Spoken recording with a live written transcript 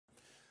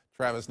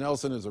Travis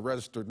Nelson is a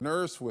registered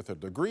nurse with a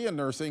degree in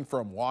nursing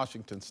from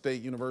Washington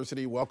State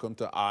University. Welcome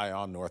to Eye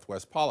on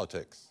Northwest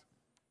Politics.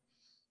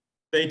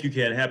 Thank you,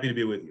 Ken. Happy to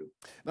be with you.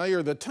 Now,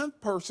 you're the 10th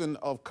person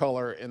of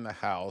color in the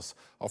House,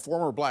 a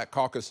former Black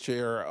Caucus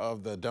chair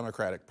of the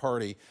Democratic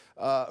Party.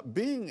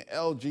 Being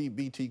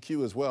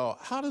LGBTQ as well,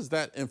 how does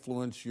that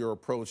influence your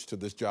approach to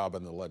this job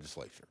in the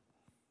legislature?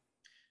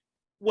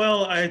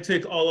 Well, I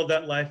take all of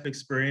that life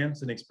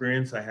experience and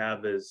experience I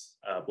have as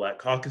Black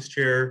Caucus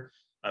chair,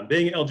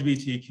 being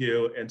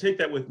LGBTQ, and take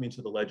that with me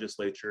to the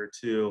legislature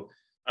to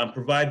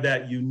provide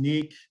that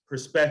unique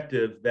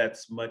perspective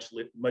that's much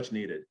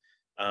needed.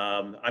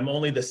 I'm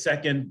only the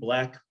second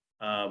Black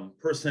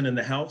person in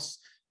the House,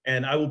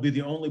 and I will be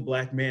the only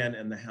Black man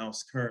in the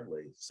House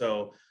currently.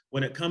 So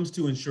when it comes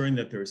to ensuring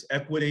that there's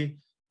equity,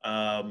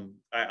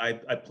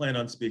 I plan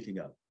on speaking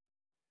up.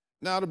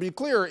 Now, to be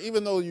clear,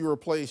 even though you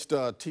replaced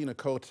Tina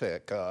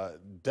Kotek,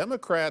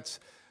 Democrats,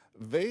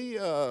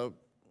 they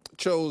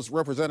chose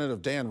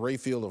Representative Dan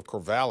Rayfield of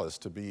Corvallis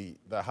to be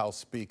the House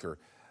Speaker.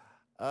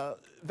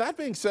 That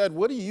being said,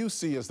 what do you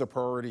see as the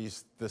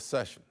priorities this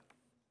session?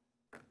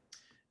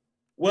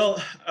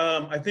 Well,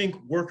 I think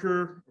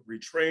worker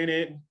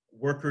retraining,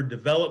 worker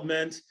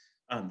development,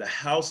 the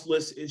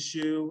houseless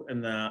issue,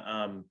 and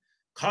the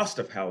cost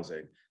of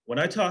housing. When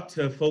I talk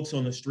to folks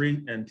on the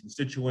street and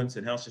constituents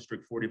in House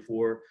District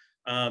 44,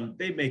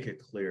 they make it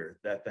clear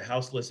that the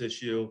houseless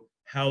issue,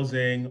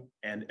 housing,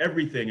 and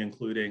everything,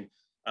 including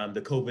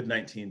the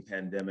COVID-19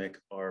 pandemic,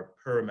 are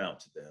paramount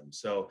to them.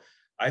 So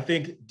I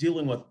think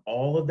dealing with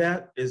all of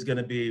that is going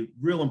to be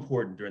real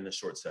important during this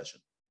short session.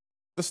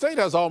 The state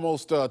has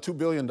almost $2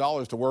 billion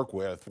to work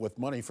with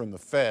money from the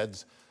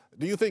feds.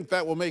 Do you think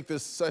that will make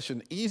this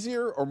session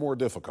easier or more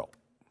difficult?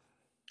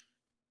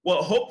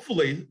 Well,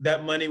 hopefully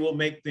that money will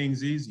make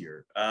things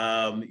easier.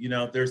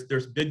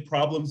 There's big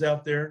problems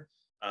out there.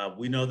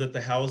 We know that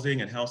the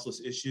housing and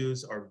houseless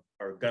issues are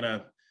going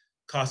to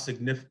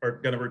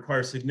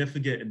require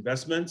significant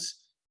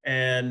investments.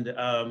 And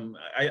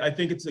I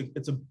think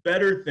it's a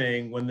better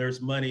thing when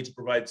there's money to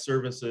provide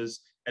services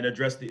and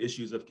address the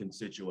issues of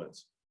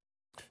constituents.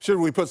 Should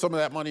we put some of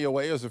that money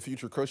away as a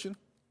future cushion?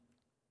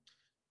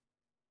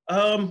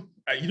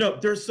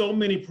 There's so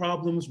many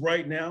problems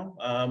right now.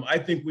 I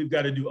think we've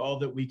got to do all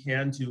that we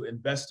can to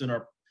invest in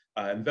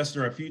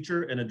our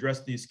future and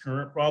address these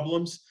current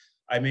problems.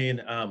 I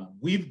mean,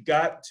 we've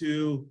got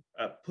to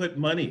put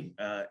money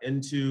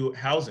into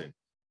housing,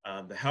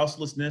 the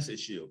houselessness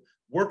issue,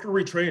 worker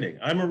retraining.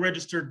 I'm a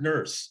registered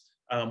nurse.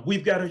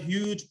 We've got a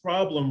huge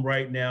problem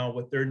right now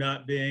with there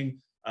not being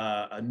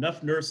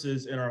enough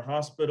nurses in our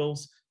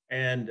hospitals.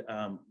 And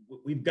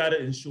we've got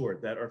to ensure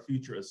that our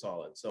future is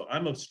solid. So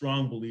I'm a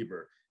strong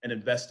believer in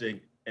investing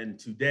in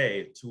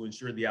today to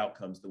ensure the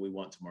outcomes that we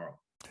want tomorrow.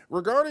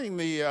 Regarding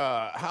the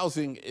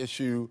housing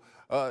issue,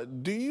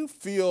 do you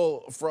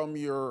feel from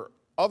your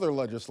other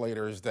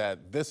legislators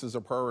that this is a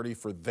priority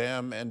for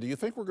them? And do you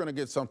think we're going to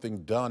get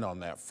something done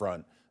on that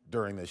front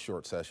during this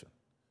short session?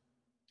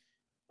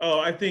 Oh,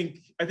 I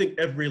think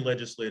every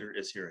legislator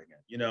is hearing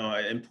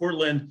it. In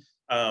Portland,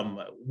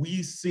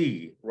 we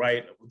see,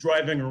 right,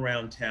 driving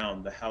around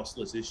town, the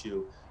houseless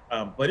issue,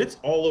 but it's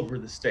all over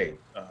the state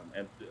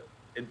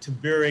and to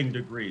varying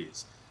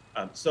degrees.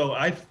 So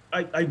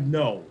I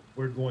know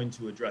we're going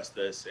to address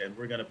this, and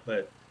we're going to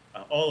put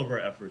all of our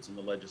efforts in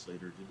the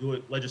legislature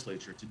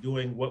to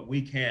doing what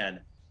we can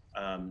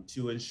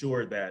to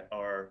ensure that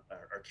our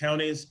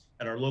counties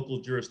and our local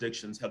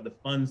jurisdictions have the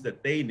funds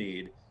that they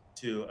need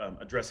to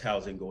address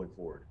housing going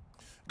forward.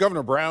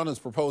 Governor Brown is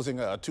proposing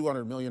a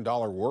 $200 million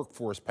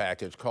workforce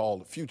package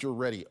called Future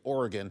Ready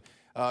Oregon,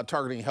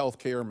 targeting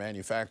healthcare,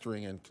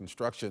 manufacturing, and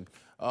construction.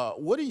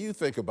 What do you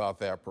think about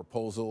that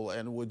proposal,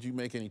 and would you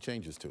make any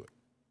changes to it?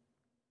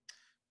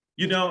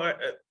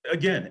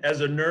 Again,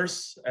 as a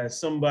nurse, as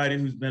somebody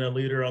who's been a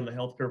leader on the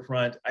healthcare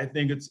front, I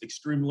think it's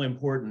extremely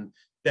important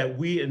that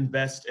we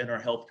invest in our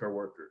healthcare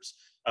workers.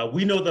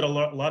 We know that a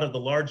lot of the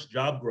large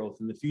job growth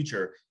in the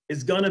future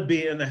is going to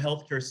be in the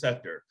healthcare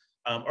sector.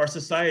 Our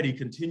society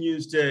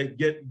continues to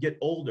get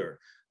older.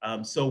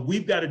 So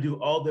we've got to do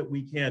all that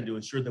we can to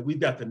ensure that we've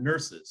got the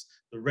nurses,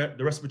 the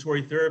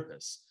respiratory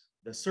therapists,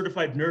 the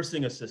certified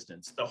nursing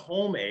assistants, the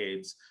home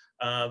aides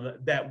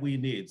that we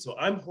need. So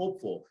I'm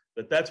hopeful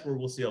that that's where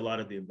we'll see a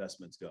lot of the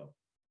investments go.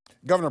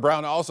 Governor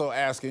Brown also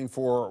asking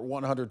for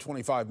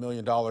 $125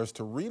 million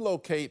to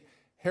relocate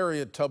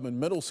Harriet Tubman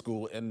Middle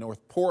School in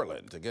North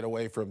Portland to get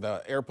away from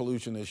the air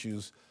pollution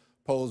issues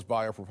posed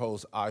by a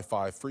proposed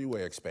I-5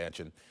 freeway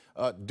expansion.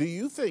 Do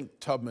you think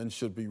Tubman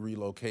should be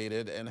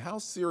relocated, and how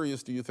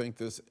serious do you think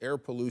this air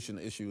pollution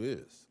issue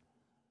is?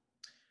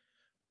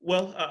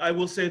 Well, I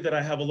will say that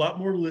I have a lot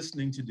more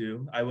listening to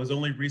do. I was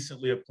only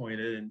recently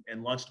appointed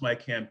and launched my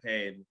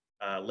campaign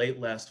late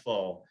last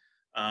fall.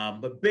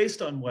 But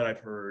based on what I've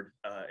heard,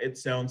 it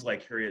sounds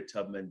like Harriet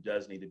Tubman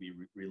does need to be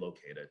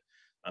relocated.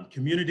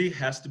 Community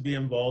has to be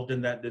involved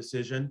in that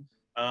decision,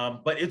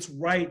 but it's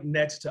right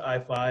next to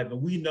I-5,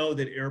 and we know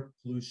that air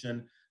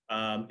pollution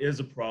is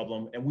a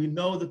problem, and we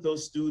know that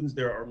those students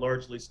there are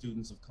largely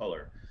students of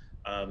color.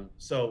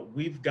 So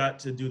we've got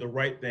to do the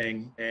right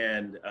thing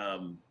and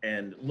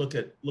look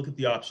at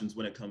the options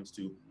when it comes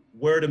to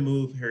where to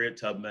move Harriet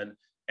Tubman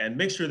and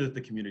make sure that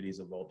the community is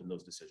involved in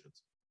those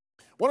decisions.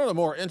 One of the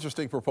more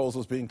interesting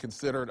proposals being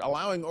considered,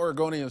 allowing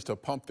Oregonians to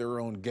pump their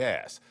own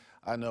gas.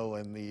 I know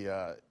in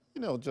the,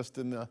 just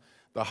in the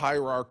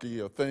hierarchy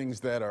of things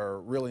that are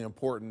really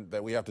important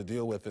that we have to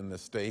deal with in the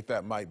state,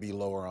 that might be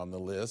lower on the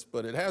list,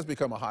 but it has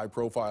become a high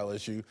profile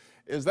issue.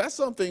 Is that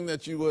something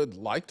that you would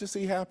like to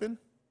see happen?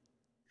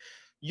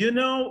 You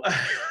know,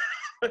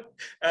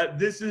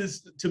 this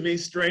is, to me,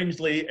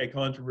 strangely a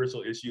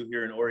controversial issue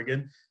here in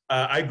Oregon.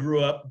 I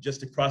grew up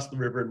just across the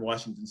river in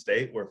Washington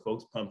State where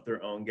folks pump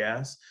their own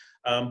gas,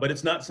 but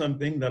it's not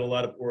something that a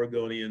lot of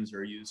Oregonians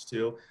are used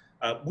to.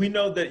 We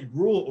know that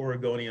rural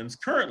Oregonians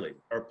currently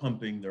are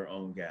pumping their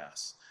own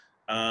gas.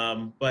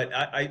 But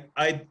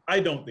I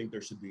don't think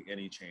there should be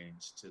any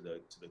change to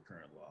the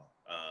current law.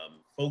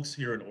 Folks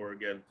here in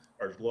Oregon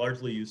are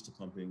largely used to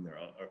pumping their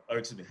own, or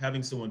excuse me,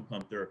 having someone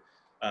pump their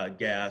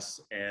gas.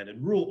 And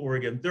in rural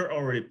Oregon, they're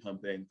already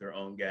pumping their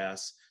own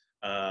gas.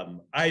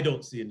 I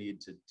don't see a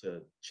need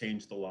to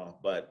change the law,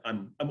 but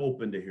I'm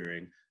open to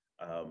hearing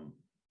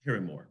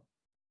more.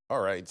 All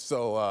right,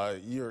 so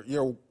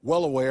you're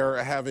well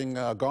aware, having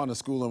gone to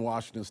school in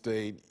Washington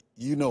State,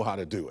 you know how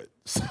to do it.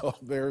 So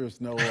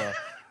there's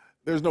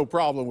no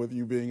problem with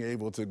you being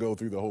able to go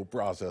through the whole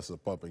process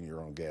of pumping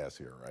your own gas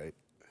here, right?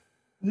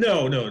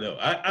 No, no, no.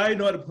 I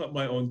know how to pump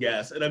my own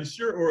gas, and I'm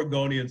sure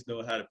Oregonians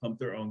know how to pump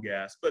their own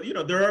gas. But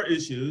there are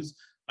issues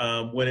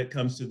when it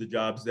comes to the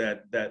jobs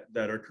that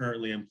are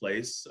currently in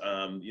place.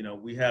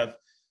 We have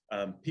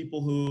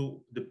people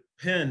who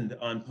depend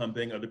on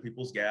pumping other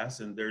people's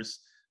gas, and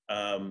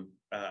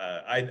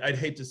I'd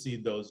hate to see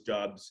those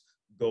jobs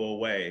go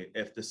away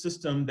if the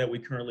system that we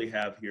currently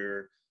have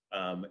here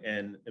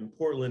and in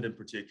Portland in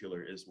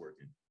particular is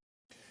working.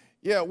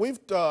 Yeah, we've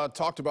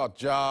talked about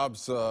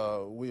jobs.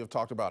 We have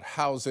talked about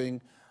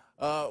housing.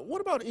 What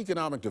about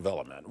economic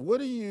development? What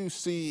do you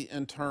see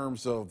in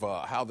terms of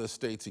how the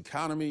state's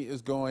economy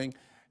is going?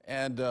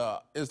 And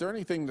is there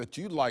anything that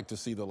you'd like to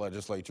see the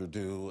legislature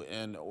do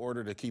in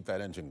order to keep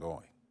that engine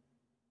going?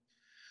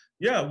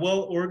 Yeah,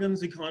 well,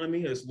 Oregon's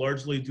economy is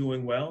largely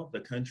doing well.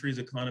 The country's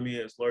economy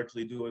is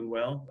largely doing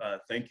well.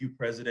 Thank you,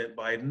 President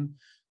Biden.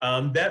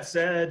 That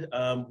said,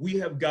 we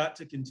have got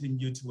to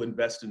continue to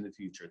invest in the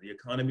future. The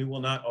economy will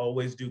not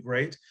always do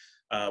great.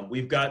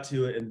 We've got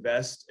to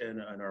invest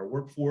in our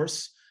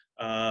workforce,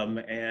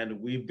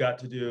 and we've got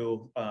to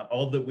do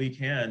all that we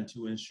can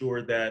to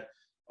ensure that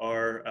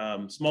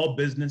our small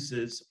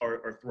businesses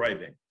are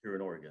thriving here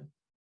in Oregon.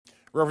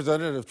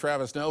 Representative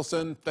Travis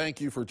Nelson,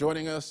 thank you for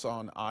joining us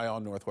on Eye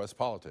on Northwest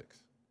Politics.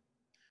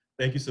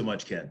 Thank you so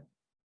much, Ken.